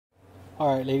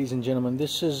Alright, ladies and gentlemen,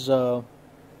 this is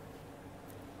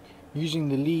using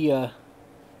the Lee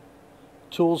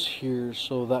tools here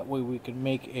so that way we can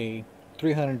make a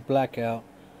 300 blackout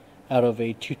out of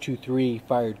a 223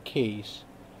 fired case.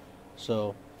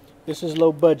 So this is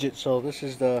low budget, so this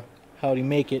is how to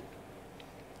make it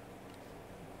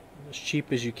as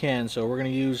cheap as you can. So we're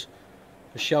going to use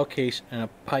a shell case and a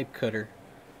pipe cutter.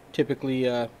 Typically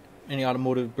any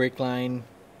automotive brake line,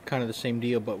 kind of the same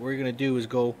deal, but what we're going to do is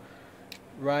go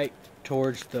right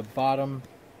towards the bottom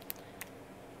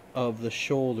of the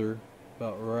shoulder,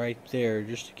 about right there,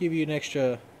 just to give you an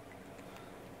extra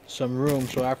some room,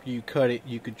 so after you cut it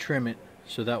you could trim it,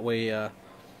 so that way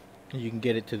you can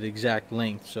get it to the exact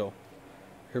length. So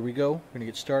here we go, we're gonna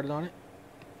get started on it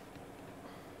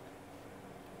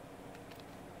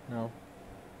now.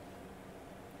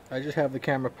 I just have the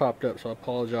camera popped up, so I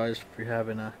apologize if you're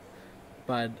having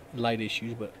bad light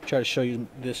issues, but I'll try to show you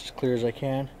this as clear as I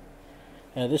can.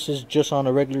 This is just on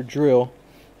a regular drill,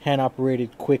 hand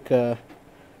operated quick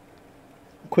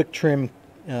trim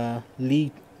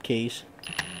lead case.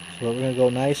 So we're going to go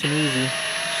nice and easy,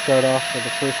 start off with the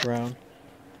first round,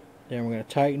 then we're going to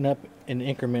tighten up in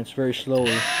increments very slowly.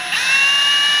 Then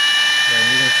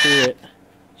you're going to see it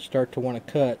start to want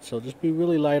to cut, so just be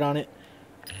really light on it.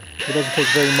 It doesn't take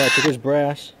very much. It is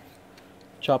brass.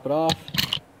 Chop it off.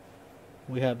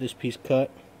 We have this piece cut.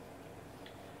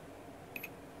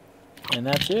 And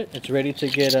that's it. It's ready to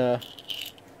get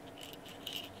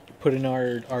put in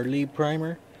our lead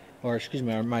primer, or excuse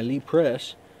me, my lead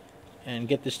press, and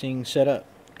get this thing set up.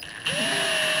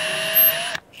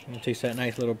 I'm gonna take that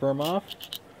nice little berm off,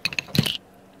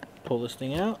 pull this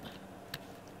thing out.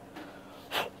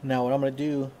 Now what I'm gonna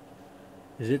do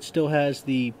is, it still has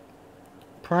the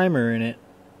primer in it,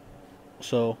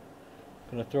 so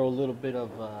I'm gonna throw a little bit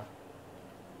of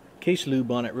case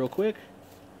lube on it real quick.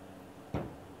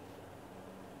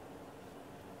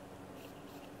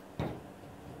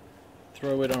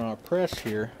 Throw it on our press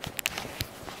here.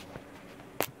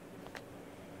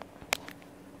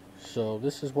 So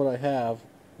this is what I have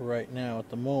right now at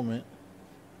the moment.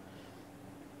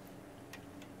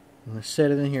 I'm going to set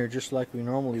it in here just like we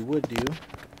normally would do.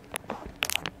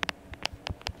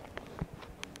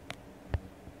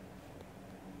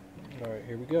 Alright,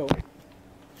 here we go.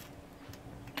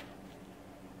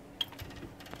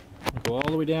 Go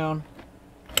all the way down.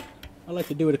 I like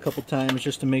to do it a couple times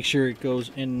just to make sure it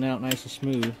goes in and out nice and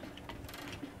smooth.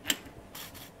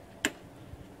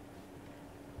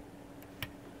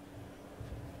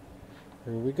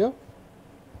 Here we go.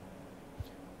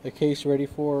 The case ready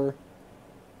for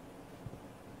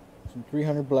some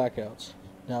 300 blackouts.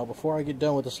 Now before I get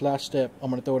done with this last step, I'm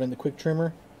going to throw it in the quick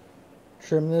trimmer.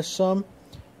 Trim this some.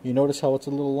 You notice how it's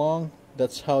a little long?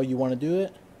 That's how you want to do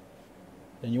it.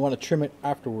 And you want to trim it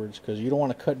afterwards, because you don't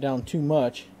want to cut down too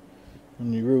much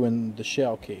when you ruin the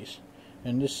shell case.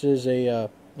 And this is a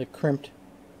crimped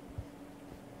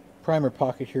primer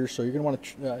pocket here, so you're going to want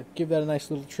to give that a nice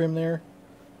little trim there.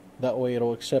 That way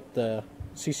it'll accept the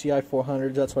CCI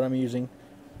 400s. That's what I'm using.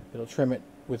 It'll trim it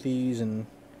with ease and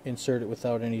insert it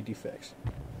without any defects.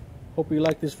 Hope you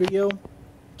like this video.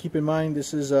 Keep in mind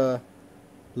this is a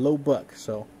low buck,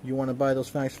 so you want to buy those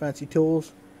fancy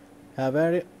tools, have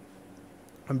at it.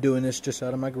 I'm doing this just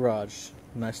out of my garage.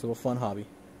 Nice little fun hobby.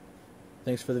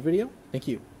 Thanks for the video. Thank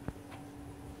you.